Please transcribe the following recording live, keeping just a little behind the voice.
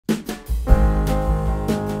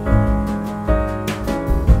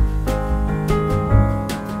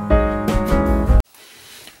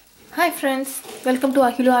friends, welcome to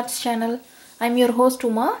Ahilu Arts channel. I'm your host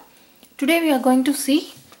Uma. Today we are going to see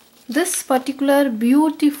this particular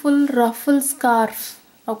beautiful ruffle scarf.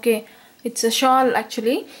 Okay, it's a shawl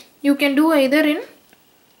actually. You can do either in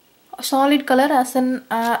solid color as an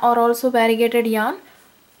or also variegated yarn,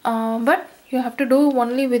 but you have to do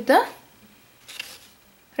only with the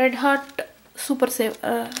red heart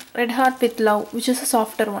red heart with love, which is a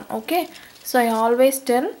softer one. Okay, so I always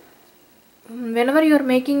tell, whenever you are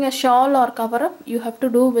making a shawl or cover up, you have to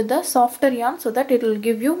do with the softer yarn so that it will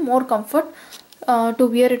give you more comfort to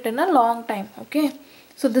wear it in a long time. Okay,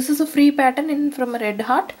 so this is a free pattern from red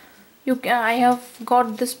heart. I have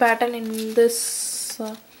got this pattern in this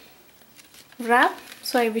wrap,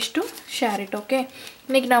 so I wish to share it. Okay,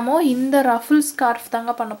 இன்னைக்கு நாம இந்த ruffle scarf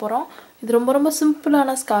தாங்க பண்ண போறோம். இது ரொம்ப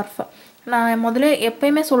சிம்பிளான scarf. நான் முதல்ல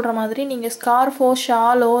எப்பவுமே சொல்ற மாதிரி நீங்க ஸ்கார்ஃபோ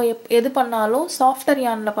ஷாலோ எது பண்ணாலும் சாஃப்டர்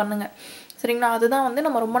yarnல பண்ணுங்க. சரிங்களா? அதுதான் வந்து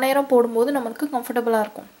நம்ம ரொம்ப நேரம் போடும்போது நமக்கு கம்ஃபர்ட்டபிளா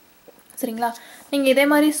இருக்கும். சரிங்களா? நீங்க இதே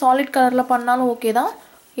மாதிரி சாலிட் கலர்ல பண்ணாலும் ஓகே தான்,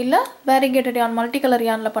 இல்ல variegated yarn மல்டி கலர்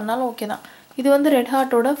yarnல பண்ணாலும் ஓகே தான். இது வந்து ரெட்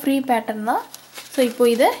ஹார்ட்டோட ஃப்ரீ பேட்டர்ன் தான். சோ இப்போ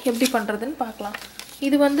இத எப்படி பண்றதுன்னு பார்க்கலாம்.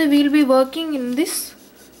 இது வந்து we'll be working in this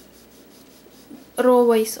row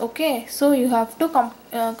wise. Okay, so you have to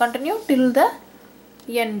continue till the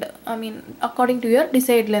end, I mean according to your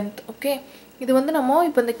desired length. Okay, இது வந்து நம்ம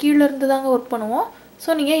இப்போ இந்த கீழ இருந்து தாங்க வர்க் பண்ணுவோம். சோ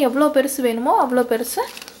நீங்க எவ்வளவு பெருசு வேணுமோ அவ்வளவு பெருசு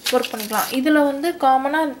வர்க் பண்ணிக்கலாம். இதுல வந்து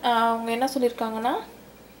காமனா அவங்க என்ன சொல்லிருக்காங்கன்னா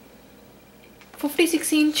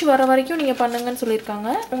 56 inch வர வரைக்கும் நீங்க பண்ணுங்கன்னு சொல்லிருக்காங்க.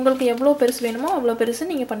 உங்களுக்கு எவ்வளவு பெருசு வேணுமோ அவ்வளவு பெருசு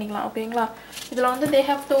நீங்க பண்ணிக்கலாம். ஓகேங்களா? இதுல வந்து they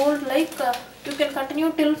have told like you can continue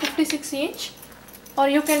till 56 inch or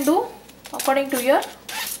you can do according to your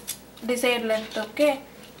desired length. Okay,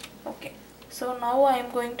 okay, so now I am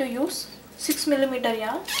going to use 6 millimeter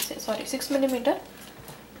yarn, sorry 6 millimeter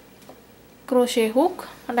crochet hook,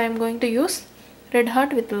 and I am going to use red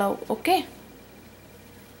heart with love. Okay,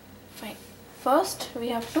 fine. First we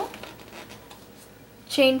have to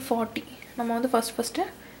chain 40. நம்ம வந்து first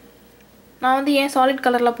நான் வந்து ஏன் solid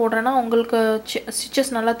கலர்ல போடுறேன்னா உங்களுக்கு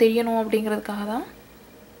stitches நல்லா தெரியணும் அப்படிங்கிறதுக்காக தான்.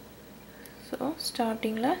 சோ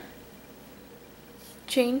ஸ்டார்டிங்ல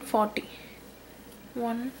chain 40,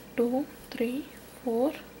 1 2 3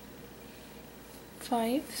 4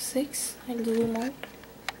 5 6, I'll zoom out,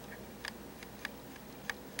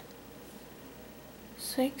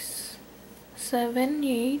 6 7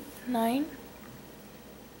 8 9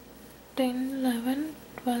 10 11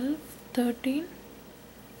 12 13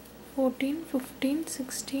 14 15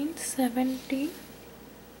 16 17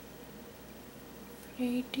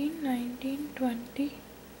 18 19 20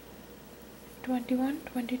 21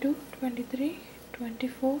 22 23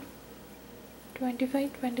 24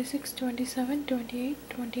 25 26 27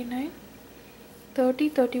 28 29 30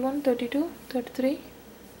 31 32 33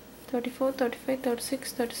 34 35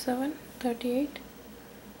 36 37 38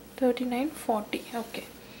 39 40. Okay,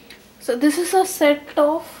 so this is a set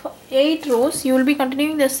of 8 rows. You will be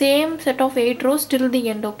continuing the same set of 8 rows till the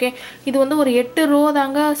end. Okay, இது வந்து ஒரு 8 row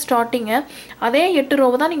தாங்க ஸ்டார்டிங். அதே 8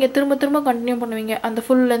 row தான் நீங்க திரும்ப கண்டினியூ பண்ணுவீங்க அந்த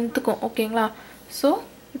full lengthக்கும். ஓகேங்களா? சோ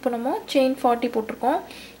இப்போ நம்ம chain 40 போட்டுருக்கோம்.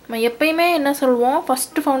 நம்ம எப்பவுமே என்ன சொல்வோம்,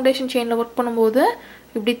 first foundation chainல வர்க் பண்ணும்போது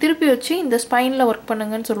இப்படி திருப்பி வச்சு இந்த ஸ்பைன்ல வர்க்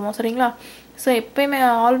பண்ணுங்கன்னு சொல்லுவோம். சரிங்களா? சோ எப்பவுமே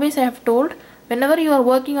always I have told, whenever you are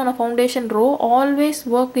working on a foundation row, always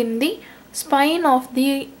work in the spine of the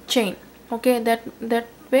chain. Okay, that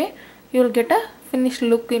way you will get a finished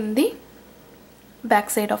look in the back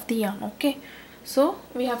side of the yarn. Okay, so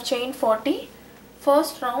we have chain 40.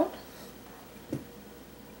 First round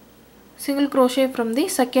single crochet from the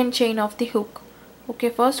second chain of the hook.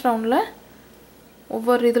 Okay, first round la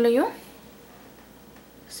ஒவ்வொரு இதுலயும்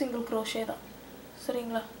single crochet தான்.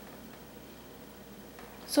 சரிங்களா?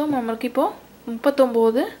 so நமக்கு இப்போ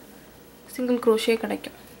 39 single crochet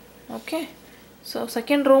கிடைக்கும். Okay, so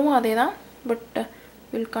second row அதே தான், but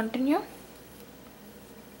we'll continue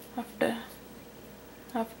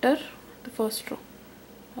after the first row.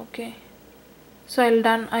 Okay, so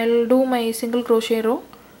I'll do my single crochet row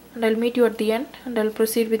and I'll meet you at the end and I'll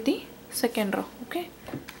proceed with the second row. Okay,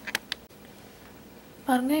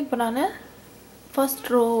 பாருங்க இப்போ நான் first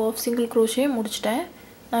row of single crochet முடிச்சிட்டேன்.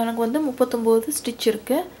 எனக்கு வந்து 39 stitch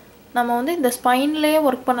இருக்கு. நம்ம வந்து இந்த ஸ்பைன்லயே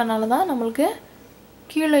வர்க் பண்ணனால தான் நமக்கு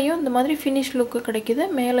கீழேயும் இந்த மாதிரி finish look கிடைக்குது,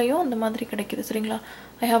 மேலேயும் இந்த மாதிரி கிடைக்குது. சரிங்களா?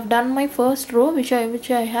 I have done my first row which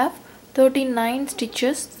I have 39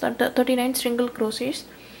 stitches, 39 single crochets.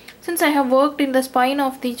 Since I have worked in the spine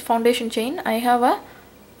of the foundation chain, I have a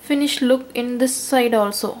finished look in this side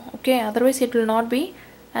also. Okay, otherwise it will not be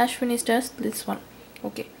as finished as this one.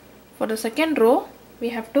 Okay, for the second row we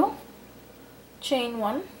have to chain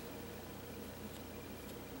 1,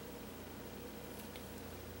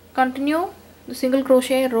 continue the single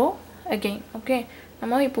crochet row again. Okay,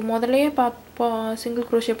 நம்ம இப்போ முதல்லயே single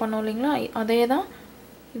crochet பண்ணோம் இல்லீங்களா, அதே தான்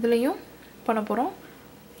இதுலயும் பண்ண போறோம்.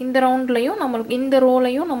 இந்த ரவுண்ட்லயும் நமக்கு இந்த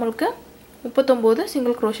ரோலயும் நமக்கு 39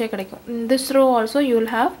 single crochet கிடைக்கும். In this row also you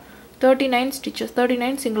will have 39 stitches,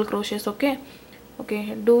 39 single crochets. Okay, okay,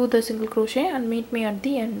 do the single crochet and meet me at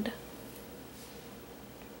the end.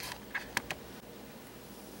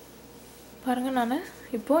 பாருங்க, நான்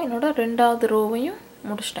இப்போ என்னோட ரெண்டாவது ரோவையும்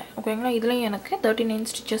முடிச்சிட்டேன். ஓகேங்களா, இதுலயும் எனக்கு 39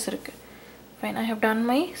 stitches இருக்கு. Fine, I have done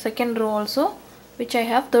my second row also, which I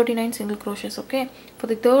have 39 single crochets. Okay, for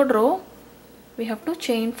the third row we have to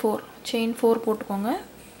chain 4 போட்டுக்கோங்க.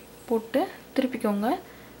 போட்டு திருப்பிக்கோங்க.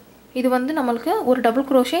 இது வந்து நமக்கு ஒரு double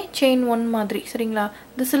crochet chain 1 மாதிரி, சரிங்களா?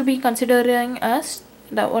 This will be considering as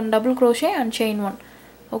the one double crochet and chain 1.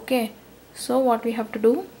 Okay, so what we have to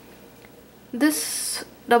do, this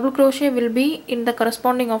double crochet will be in the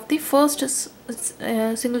corresponding of the first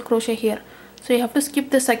single crochet here. So you have to skip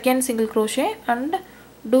the second single crochet and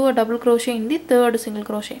do a double crochet in the third single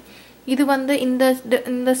crochet. இது வந்து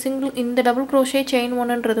இந்த double crochet chain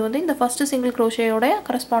 1 ன்றது வந்து இந்த first single crochet ஓட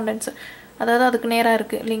correspondence, அதாவது அதுக்கு நேரா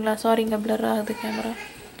இருக்கு இல்லீங்களா? சாரி, இங்க blur ஆகுது கேமரா.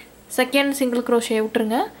 செகண்ட் single crochet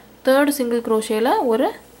விட்டுருங்க. third single crochetல ஒரு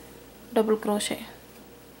double crochet.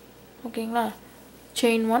 ஓகேங்களா?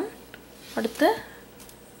 chain 1,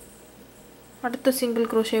 அடுத்த single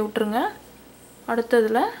crochet விட்டுருங்க.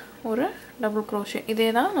 அடுத்ததுல ஒரு double crochet. இதே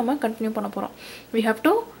தான் நம்ம கண்டினியூ பண்ண போறோம். We have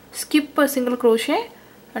to skip a single crochet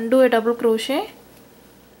and do a double crochet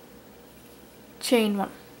chain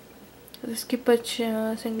 1. Skip a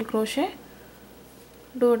single crochet,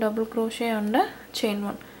 do a double crochet and a chain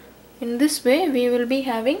 1. In this way we will be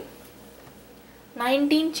having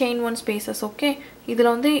 19 chain 1 spaces. Okay, இதுல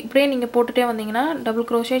வந்து இப்படியே நீங்க போட்டுட்டே வந்தீங்கன்னா double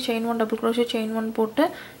crochet chain 1 double crochet chain 1 போட்டு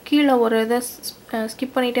கீழ ஒரு இத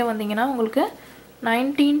skip பண்ணிட்டே வந்தீங்கன்னா உங்களுக்கு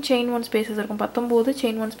 19 chain 1 spaces இருக்கும். 19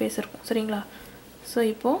 chain 1 space இருக்கும், சரிங்களா? சோ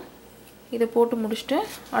இப்போ இத போட்டு முடிச்சிட்டு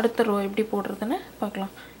அடுத்த row எப்படி போடுறதுன்னு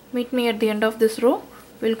பார்க்கலாம். Meet me at the end of this row.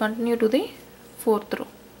 We'll continue to the fourth row.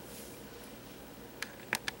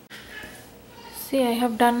 See, I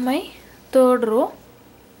have done my third row.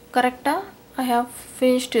 Correcta, I have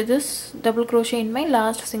finished this double crochet in my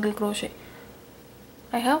last single crochet.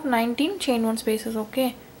 I have 19 chain 1 spaces. Okay,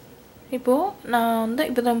 இப்போ நான் வந்து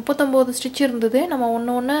இப்போ 39 stitch இருந்தது. நம்ம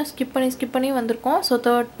ஒண்ணு skip பண்ணி வந்திருக்கோம். So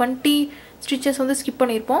 20 stitches வந்து ஸ்கிப்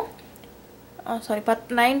பண்ணிருப்போம். சாரி,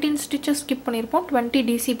 19 ஸ்டிச்சஸ் ஸ்கிப் பண்ணிருப்போம். 20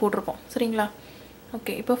 DC போட்டுருப்போம், சரிங்களா?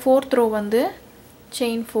 ஓகே, இப்போ fourth row வந்து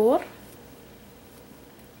chain 4,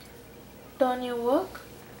 turn your work.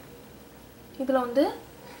 இதுல வந்து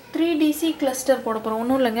 3 DC cluster போட போறோம்.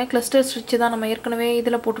 ஒண்ணும் இல்லங்க, cluster stitch தான் நம்ம ஏற்கனவே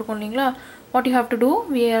இதுல போட்டுருக்கோம் இல்லீங்களா? What you have to do,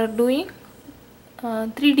 we are doing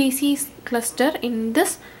 3 DC cluster in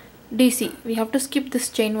this DC. We have to skip this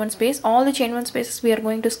chain 1 space. All the chain 1 spaces we are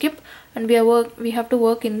going to skip, and we have to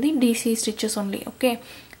work in the DC stitches only. Okay,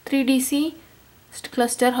 3 DC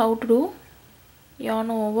cluster. How to do?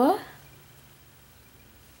 Yarn over.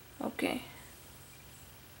 Okay,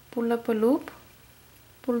 pull up a loop,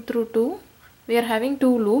 pull through 2. We are having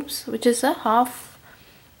 2 loops, which is a half.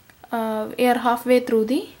 We are halfway through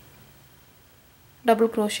the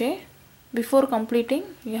double crochet. Before completing,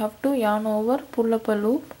 you have to yarn over, pull up a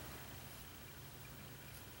loop,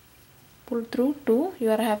 pull through 2. You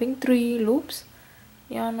are having 3 loops.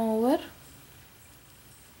 Yarn over,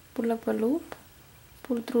 pull up a loop,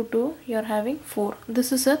 pull through 2. You are having 4.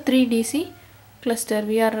 This is a 3 DC cluster.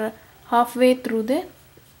 We are halfway through the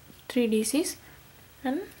 3 DCs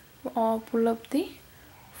and pull up the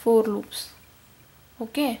 4 loops.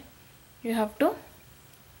 Okay, you have to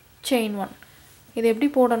chain 1. இது எப்படி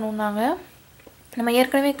போடணும்னாங்க, நம்ம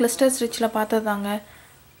ஏற்கனவே cluster ஸ்டிட்ச்ல பார்த்ததாங்க.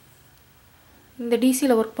 இந்த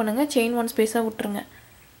டிசில work பண்ணுங்க, chain 1 ஸ்பேஸா விட்டுருங்க.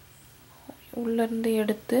 உள்ள இருந்து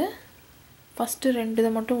எடுத்து ஃபர்ஸ்ட் 2 இத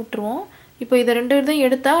மட்டும் விட்டுருவோம். இப்போ இத 2 இதையும்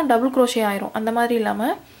எடுத்தா டபுள் crochet ஆயிரும். அந்த மாதிரி இல்லாம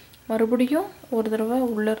மறுபடியும் ஒரு தடவை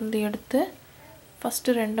உள்ள இருந்து எடுத்து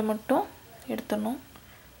ஃபர்ஸ்ட் 2 மட்டும் எடுத்துறணும்.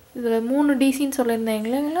 இதுல 3 டிசின்னு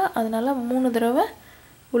சொல்லிருந்தேங்களா, அதனால 3 தடவை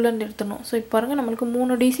உள்ள இருந்து எடுத்துறணும். சோ இப்போ பாருங்க, நமக்கு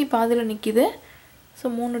 3 டிசி பாதியில நிக்குது. சோ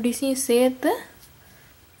 3 டிசியும் சேர்த்து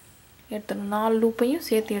எடுத்துறணும். 4 லூப்பையும்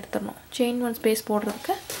சேர்த்து எடுத்துறணும். chain 1 ஸ்பேஸ்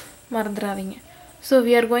போடுறதுக்கு மறந்துடாதீங்க. So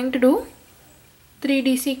we are going to do 3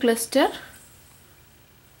 DC cluster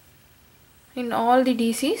in all the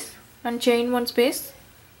DCs and chain 1 space.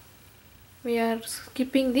 We are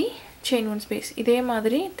skipping the chain 1 space. இதே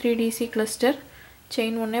மாதிரி 3 DC cluster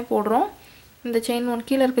chain 1 போடுறோம். இந்த chain 1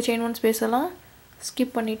 கீழ இருக்க chain 1 ஸ்பேஸ் எல்லாம்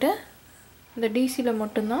ஸ்கிப் பண்ணிட்டு இந்த DC ல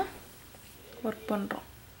மட்டும் தான் வர்க் பண்றோம்.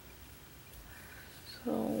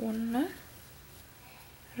 So 1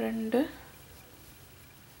 2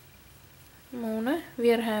 3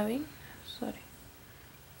 we are having, sorry,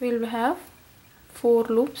 we will have 4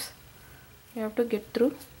 loops. You have to get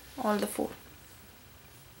through all the 4.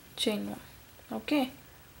 Chain 1. Okay,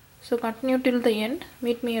 so continue till the end.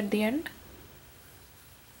 Meet me at the end.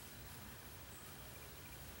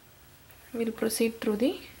 We'll proceed through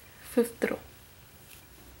the 5th row.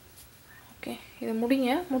 Okay, இதை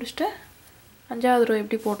முடிச்சிட்டு 5வது row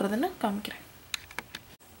எப்படி போடுறதுன்னு காமிக்கிறேன்.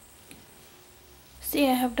 See,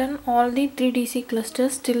 I have done all the 3 DC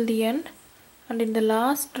clusters till the end, and in the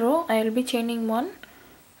last row I will be chaining 1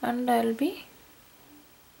 and I will be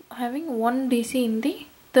having 1 DC in the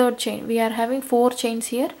 3rd chain. We are having 4 chains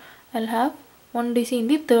here. I'll have 1 DC in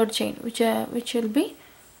the 3rd chain, which will be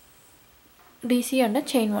DC and a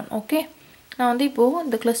chain 1. Okay, நான் வந்து இப்போ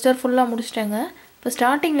இந்த cluster ஃபுல்லா முடிச்சிட்டேங்க. இப்போ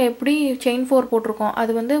ஸ்டார்டிங்ல எப்படி chain 4 போட்டுருக்கோம்,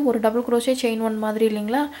 அது வந்து ஒரு double crochet chain 1 மாதிரி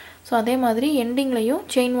இல்லைங்களா? ஸோ அதே மாதிரி எண்டிங்லையும்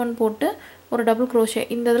chain 1 போட்டு ஒரு double crochet.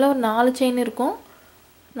 இந்த இதில் ஒரு 4 chain இருக்கும்.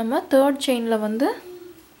 நம்ம 3rd chainல வந்து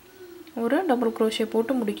ஒரு double crochet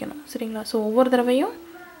போட்டு முடிக்கணும். சரிங்களா? ஸோ ஒவ்வொரு தடவையும்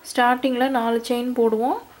ஸ்டார்டிங்ல 4 chain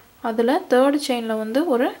போடுவோம். அதில் 3rd chainல வந்து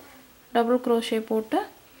ஒரு double crochet போட்டு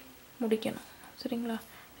முடிக்கணும். சரிங்களா?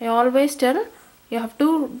 I always tell you have to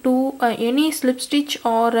do any slip stitch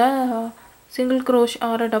or a single crochet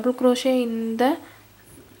or a double crochet in the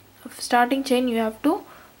starting chain. You have to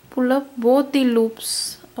pull up both the loops.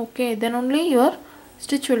 Okay, then only your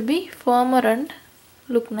stitch will be firmer and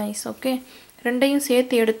look nice. Okay, ரெண்டையும்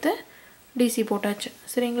சேர்த்து எடுத்து DC போட்டாச்சு.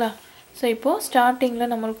 சரிங்களா? So இப்போ ஸ்டார்டிங்ல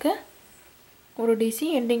நம்மளுக்கு ஒரு DC,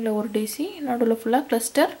 எண்டிங்ல ஒரு DC, நடுவில் ஃபுல்லாக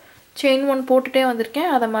கிளஸ்டர் chain 1 போட்டுட்டே வந்திருக்கேன்,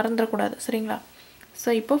 அதை மறந்துடக்கூடாது. சரிங்களா? ஸோ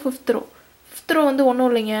இப்போ 5th row. 5th row வந்து ஒன்றும்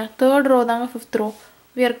இல்லைங்க, 3rd row தாங்க 5th row.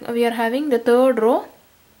 We are having the 3rd row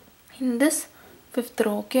in this 5th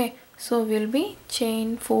row. Okay, so we'll be chain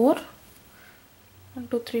 4, 1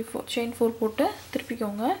 2 3 4 chain 4 போட்டு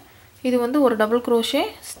திருப்பிக்கோங்க. இது வந்து ஒரு double crochet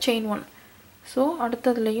chain 1. ஸோ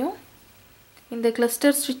அடுத்ததுலையும் இந்த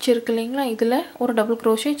cluster stitch இருக்கு இல்லைங்களா, இதில் ஒரு double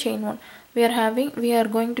crochet chain 1. We are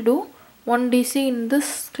going to do 1 DC in this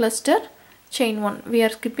cluster chain 1. We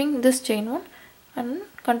are skipping this chain 1 and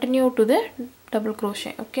continue to the double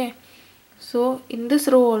crochet. Okay, so in this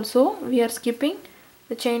row also we are skipping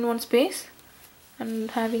the chain 1 space and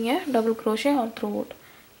having a double crochet all throughout.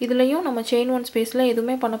 இதுலயும் நம்ம chain 1 spaceல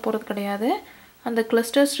எதுவுமே பண்ண போறது கிடையாது. அந்த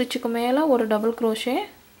cluster stitchக்கு மேல ஒரு double crochet,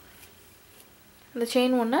 அந்த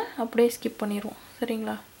chain 1 அப்படியே skip பண்ணிடுவோம்.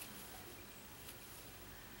 சரிங்களா?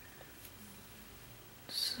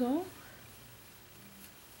 so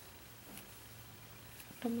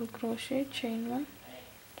double crochet chain 1,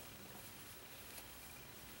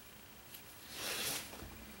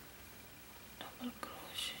 double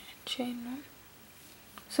crochet chain 1.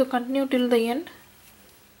 So continue till the end.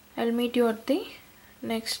 I'll meet you at the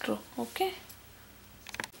next row. Okay,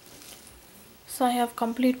 so I have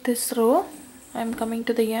completed this row. I am coming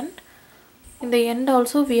to the end. In the end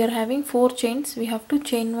also we are having 4 chains. We have to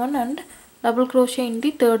chain 1 and double crochet in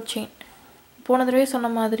the 3rd chain. போன தடவை சொன்ன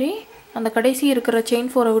மாதிரி அந்த கடைசி இருக்கிற chain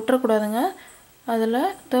 4 விட்டுறக்கூடாதுங்க. அதில்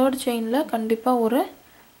 3rd chainல கண்டிப்பாக ஒரு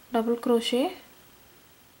double crochet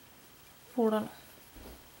போடணும்.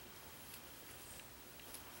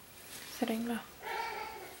 சரிங்களா?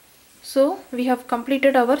 So we have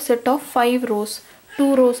completed our set of 5 rows. 2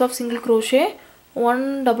 rows of single crochet, 1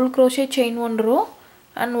 double crochet chain 1 row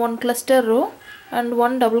and 1 cluster row and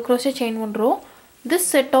 1 double crochet chain 1 row. This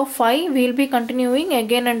set of 5 we will be continuing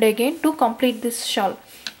again and again to complete this shawl.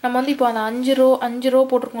 நம்ம வந்து இப்போ அந்த 5 row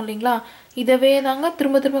போட்டிருக்கோம் இல்லைங்களா, இதவே தாங்க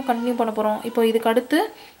திரும்ப continue பண்ண போகிறோம். இப்போ இதுக்கு அடுத்து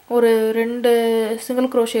ஒரு 2 single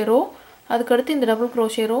crochet row, அதுக்கு அடுத்து இந்த double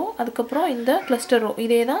crochet row, அதுக்கப்புறம் இந்த cluster row,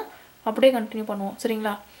 இதே தான் அப்படியே கண்டினியூ பண்ணுவோம்.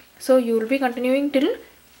 சரிங்களா? So you will be continuing till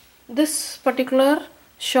this particular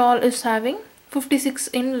shawl is having 56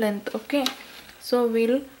 in length. Okay, so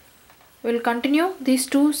we'll continue these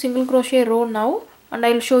 2 single crochet row now and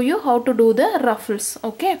I will show you how to do the ruffles.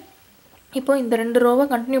 Okay, இப்போ இந்த 2 ரோவை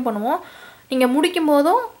continue பண்ணுவோம். நீங்கள் முடிக்கும்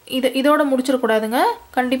போதும் இதோட முடிச்சிடக்கூடாதுங்க,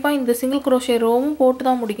 கண்டிப்பாக இந்த single crochet ரோவும் போட்டு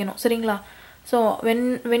தான் முடிக்கணும். சரிங்களா? So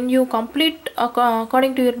when you complete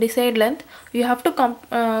according to your desired length, you have to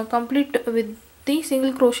complete with the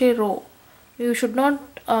single crochet row. You should not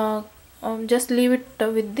just leave it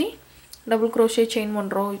with the double crochet chain 1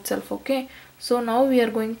 row itself. Okay, so now we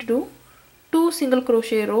are going to do 2 single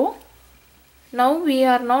crochet row. Now we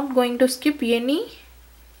are not going to skip any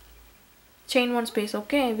chain 1 space.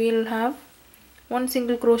 Okay, we will have 1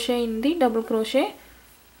 single crochet in the double crochet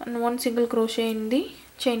and 1 single crochet in the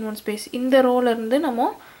chain 1 space. இந்த ரோல இருந்து நம்ம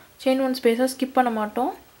chain 1 space skip பண்ண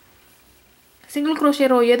மாட்டோம். single crochet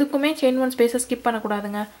row எதுக்குமே chain 1 space skip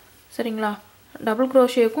பண்ணக்கூடாதுங்க. சரிங்களா? double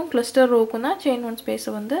crochetக்கும் cluster rowக்கும் தான் chain 1 space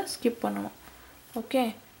வந்து skip பண்ணணும். ஓகே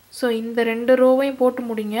ஸோ இந்த 2 ரோவையும் போட்டு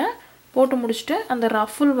முடிங்க போட்டு முடிச்சுட்டு அந்த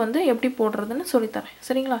ரஃபிள் வந்து எப்படி போடுறதுன்னு சொல்லித்தரேன்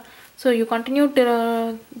சரிங்களா so you continue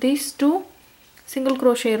these 2 single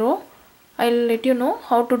crochet row I'll let you know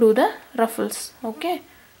how to do the ruffles okay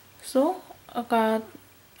so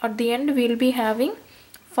at the end we'll be having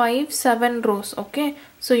 5-7 rows okay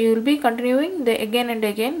so you will be continuing the again and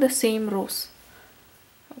again the same rows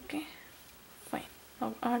okay fine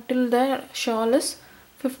until the shawl is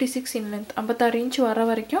 56 in length 56 inch வர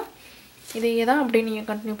வரைக்கும் இதையே தான் அப்படியே நீங்க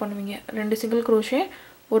continue பண்ணுவீங்க ரெண்டு single crochet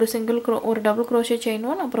ஒரு double crochet chain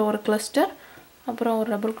 1 அப்புறம் ஒரு cluster அப்புறம் ஒரு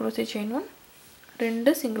டபுள் crochet chain 1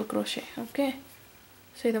 ரெண்டு சிங்கிள் crochet ஓகே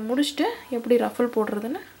சோ இத முடிச்சிட்டு எப்படி ரஃபிள்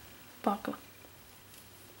போடுறதுன்னு பார்க்கலாம்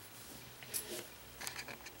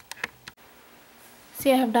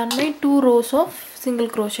See, I have done my 2 rows of single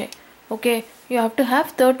crochet. Okay, you have to have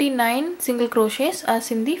 39 single crochets as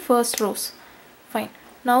in the first rows. Fine.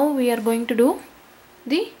 Now we are going to do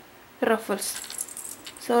the ruffles.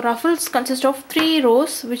 So ruffles consist of 3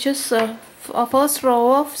 rows, which is first row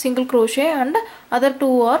of single crochet and other 2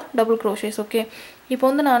 are double crochets. Okay. இப்போ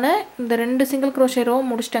வந்து நான் இந்த ரெண்டு single crochet row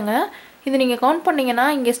முடிச்சிட்டேங்க. இது நீங்க count பண்ணீங்கனா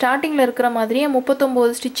இங்க ஸ்டார்டிங்ல இருக்கிற மாதிரியே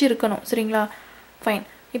 39 ஸ்டிட்ச் இருக்கணும் சரிங்களா? Fine.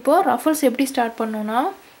 இப்போ ruffles எப்படி ஸ்டார்ட் பண்ணனும்னா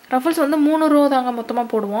ruffles வந்து 3 row தாங்க மொத்தமா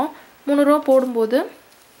போடுவோம் 3 row போடும்போது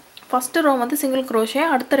first row வந்து single crochet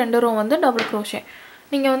அடுத்த ரெண்டு row வந்து double crochet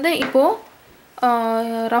நீங்க வந்து இப்போ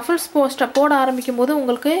ruffles போட ஆரம்பிக்கும்போது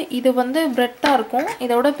உங்களுக்கு இது வந்து பிரெட்டா இருக்கும்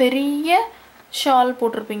இதோட பெரிய ஷால்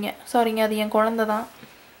போட்டுருப்பீங்க சாரிங்க அது என் குழந்தை தான்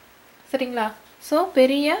சரிங்களா சோ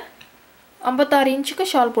பெரிய 56 இன்ச்சுக்கு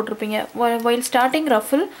shawl போட்டுருப்பீங்க while starting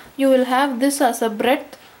ruffle you will have this as a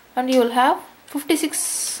breadth and you will have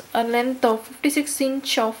 56 length of 56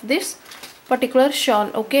 inch of this particular shawl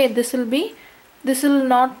okay this will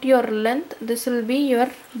not your length this will be your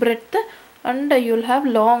breadth and you will have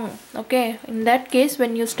long okay in that case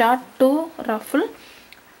when you start to ruffle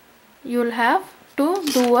you will have to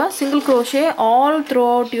do a single crochet all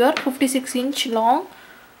throughout your 56 inch long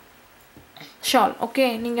shawl okay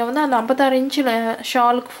நீங்க வந்து அந்த 56 inch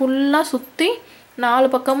ஷாலுக்கு ஃபுல்லா சுத்தி நாலு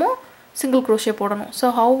பக்கமும் single crochet போடணும் so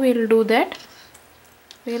how we will do that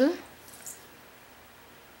we'll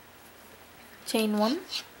chain 1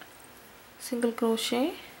 single crochet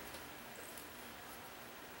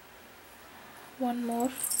one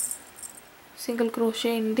more single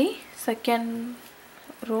crochet in the second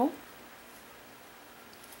row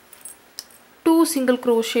 2 single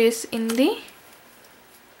crochets in the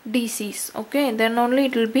DCs okay then only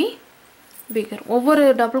it will be bigger ஒவ்வொரு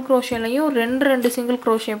double crochetலயும் ரெண்டு single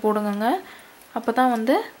crochet போடுங்கங்க அப்பதான்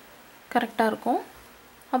வந்து கரெக்ட்டா இருக்கும்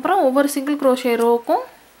அப்புறம் ஒவ்வொரு single crochet ரோக்கும்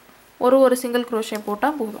ஒரு single crochet போட்டா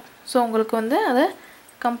போதும் சோ உங்களுக்கு வந்து அது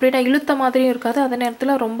கம்ப்ளீட்டா இழுத்த மாதிரியும் இருக்காது அதே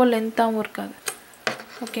நேரத்துல ரொம்ப லெந்தாவும் இருக்காது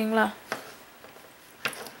ஓகேங்களா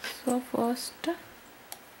so first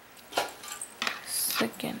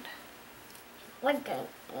second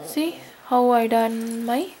see how I done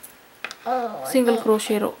my single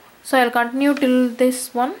crochet row so I'll continue till this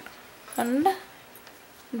one and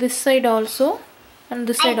this side also and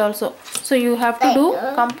this side also so you have to do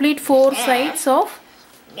complete 4 sides of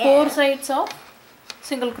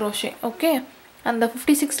single crochet okay and the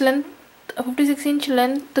 56 inch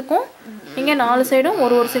length க்கும் நீங்க நாலு சைடும்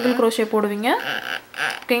ஒரு single crochet போடுவீங்க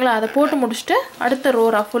ஓகேங்களா அத போட்டு முடிச்சிட்டு அடுத்த row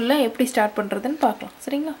ruffle எப்படி ஸ்டார்ட் பண்றதுன்னு பார்க்கலாம்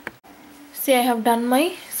சரிங்களா see I have done my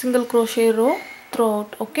single crochet row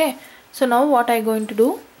throughout okay so now what I going to do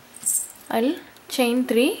I'll chain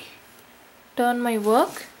 3 turn my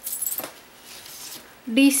work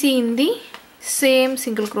DC in the same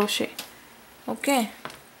single crochet okay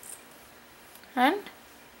and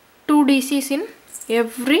 2 DCs in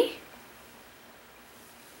every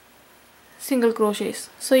single crochets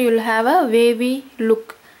so you will have a wavy look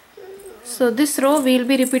so this row we will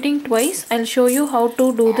be repeating twice I'll show you how to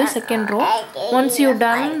do the second row once you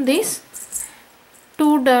done this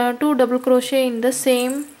two double crochet in the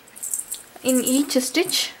same in each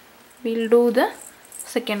stitch we'll do the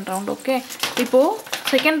second round okay இப்போ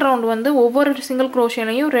second round வந்து ஒவ்வொரு single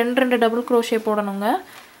crochetலயும் ரெண்டு double crochet போடணும்ங்க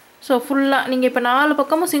so ஃபுல்லா நீங்க இப்ப நாலு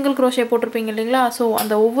பக்கமும் single crochet போட்டுருப்பீங்க இல்லீங்களா சோ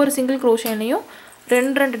அந்த ஒவ்வொரு single crochetலயும்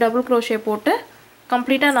ரெண்டு double crochet போட்டு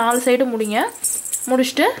கம்ப்ளீட்டா நாலு சைடு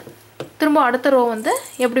முடிச்சிட்டு திரும்ப அடுத்த row வந்து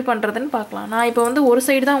எப்படி பண்றதுன்னு பார்க்கலாம் நான் இப்போ வந்து ஒரு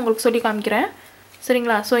சைடு தான் உங்களுக்கு சொல்லி காமிக்கிறேன்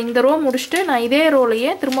சரிங்களா சோ இந்த row முடிச்சிட்டு நான் இதே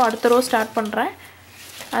ரோலயே திரும்ப அடுத்த row ஸ்டார்ட் பண்றேன்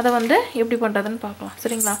அத வந்து எப்படி பண்றதுன்னு பார்க்கலாம்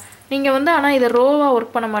சரிங்களா நீங்க வந்து ஆனா இத ரோவா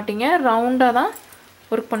வர்க் பண்ண மாட்டீங்க ரவுண்டா தான்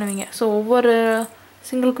வர்க் பண்ணுவீங்க சோ ஒவ்வொரு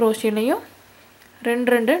single crochetலயும்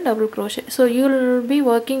ரெண்டு double crochet so you will be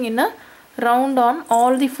working in a round on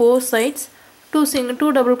all the 4 sides two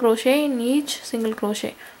double crochet in each single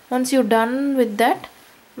crochet once you done with that,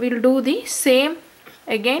 we'll do the same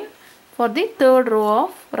again for the third row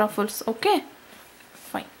of ruffles. Okay,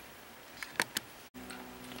 fine.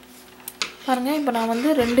 பாருங்க, இப்போ நான் வந்து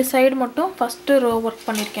ரெண்டு side மட்டும் first row work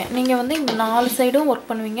பண்ணியிருக்கேன். நீங்கள் வந்து இங்கே 4 சைடும் ஒர்க்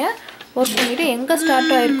பண்ணுவீங்க. ஒர்க் பண்ணிவிட்டு எங்கே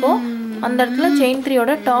ஸ்டார்ட் ஆகிருக்கோ அந்த இடத்துல செயின்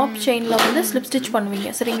 3யோட டாப் செயினில் வந்து ஸ்லிப் ஸ்டிச் பண்ணுவீங்க.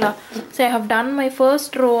 சரிங்களா? So I have done my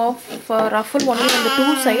first row of ruffle only on the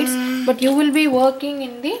 2 sides, but you will be working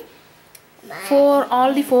in the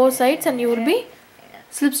all the 4 sides, and you will be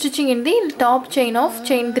slip stitching in the top chain of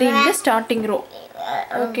chain 3 in the starting row.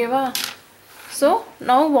 Okay va? So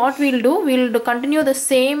now what we'll do, continue the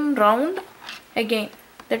same round again.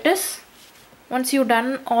 That is, once you done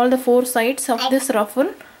all the 4 sides of this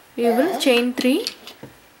ruffle, you will chain 3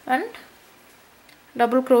 and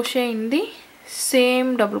double crochet in the same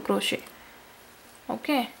double crochet.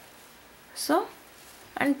 Okay, so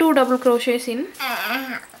and 2 double crochets in,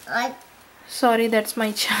 sorry, that's my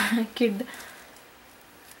kid.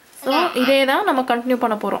 So இதே தான் நம்ம continue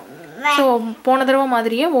பண்ண போகிறோம். So போன தடவை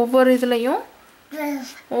மாதிரியே ஒவ்வொரு இதுலையும்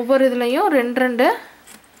 2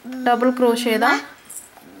 டபுள் க்ரோஷே தான்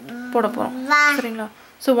போட போகிறோம். சரிங்களா?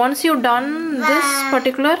 So once you done this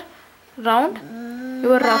particular round,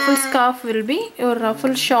 your ruffle scarf will be, your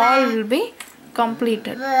ruffle shawl will be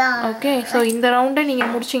completed. Okay, so இந்த ரவுண்டை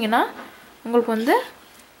நீங்கள் முடிச்சிங்கன்னா உங்களுக்கு வந்து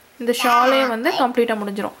இந்த ஷாலே வந்து கம்ப்ளீட்டாக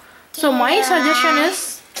முடிஞ்சிடும். So my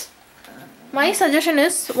suggestion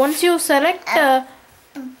is once you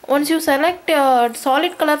select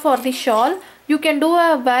solid color for the shawl, you can do a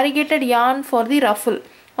variegated yarn for the ruffle,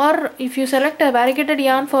 or if you select a variegated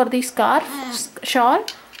yarn for the shawl,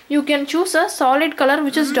 you can choose a solid color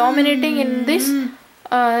which is dominating in this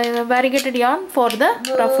variegated yarn for the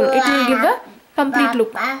ruffle. It will give a complete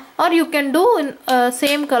look, or you can do in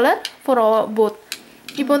same color for both.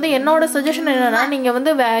 இப்போ வந்து என்னோட suggestion என்னன்னா, நீங்கள்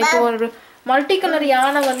வந்து இப்போ ஒரு multi colour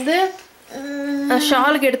யானை வந்து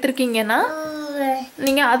ஷாலுக்கு எடுத்திருக்கீங்கன்னா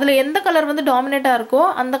நீங்கள் அதில் எந்த கலர் வந்து டாமினேட்டாக இருக்கோ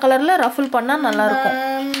அந்த கலரில் ரஃபிள் பண்ணால் நல்லாயிருக்கும்.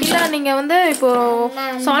 இல்லை நீங்கள் வந்து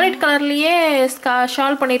இப்போது சாலிட் கலர்லேயே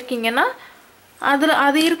ஷால் பண்ணியிருக்கீங்கன்னா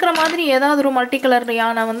அது இருக்கிற மாதிரி ஏதாவது ஒரு மல்டி கலர்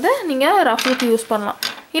யானை வந்து நீங்கள் ரஃபிளுக்கு யூஸ் பண்ணலாம்.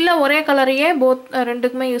 இல்லை ஒரே கலரையே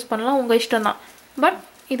ரெண்டுக்குமே யூஸ் பண்ணலாம், உங்கள் இஷ்டம் தான். பட்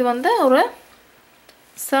இது வந்து ஒரு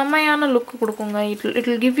செமையான லுக் கொடுக்குங்க. it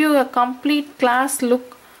will give you a complete class look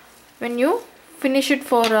when you finish it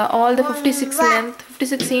for all the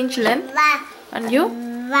 56 inch length and you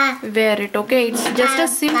wear it. Okay, it's just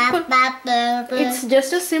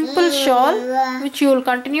a simple shawl which you will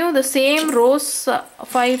continue the same rows,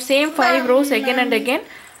 5 rows again and again,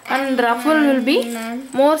 and ruffle will be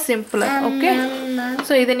more simpler. Okay,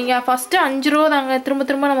 so இதை நீங்கள் first 5 row தாங்க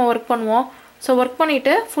திரும்ப நம்ம work பண்ணுவோம். So work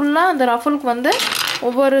பண்ணிவிட்டு ஃபுல்லாக அந்த ரஃபுலுக்கு வந்து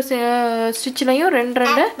ஒவ்வொரு ஸ்டிச்சிலையும்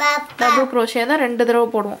 2 டபுள் க்ரோஷே தான் 2 தடவை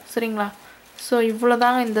போடுவோம். சரிங்களா? ஸோ இவ்வளோ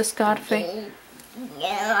தாங்க இந்த ஸ்கார்ஃபே.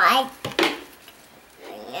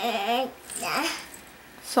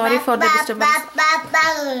 Sorry for the disturbance.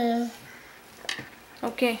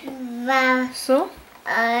 Okay, so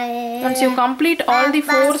once you complete all the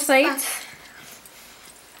 4 sides,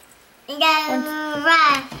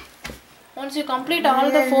 once you complete all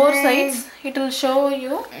the 4 sides, it will show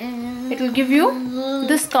you, it will give you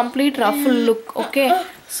this complete ruffle look. Okay,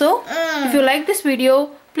 so if you like this video,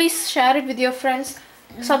 please share it with your friends,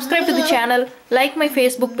 subscribe to the channel, like my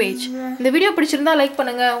Facebook page. இந்த video பிடிச்சிருந்தா like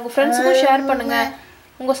பண்ணுங்க, உங்க ஃப்ரெண்ட்ஸ்க்கும் share பண்ணுங்க,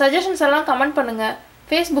 உங்க suggestions எல்லாம் comment பண்ணுங்க.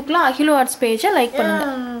 Facebookல அகிலு arts பேஜை லைக் பண்ணுங்க.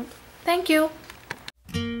 Thank you.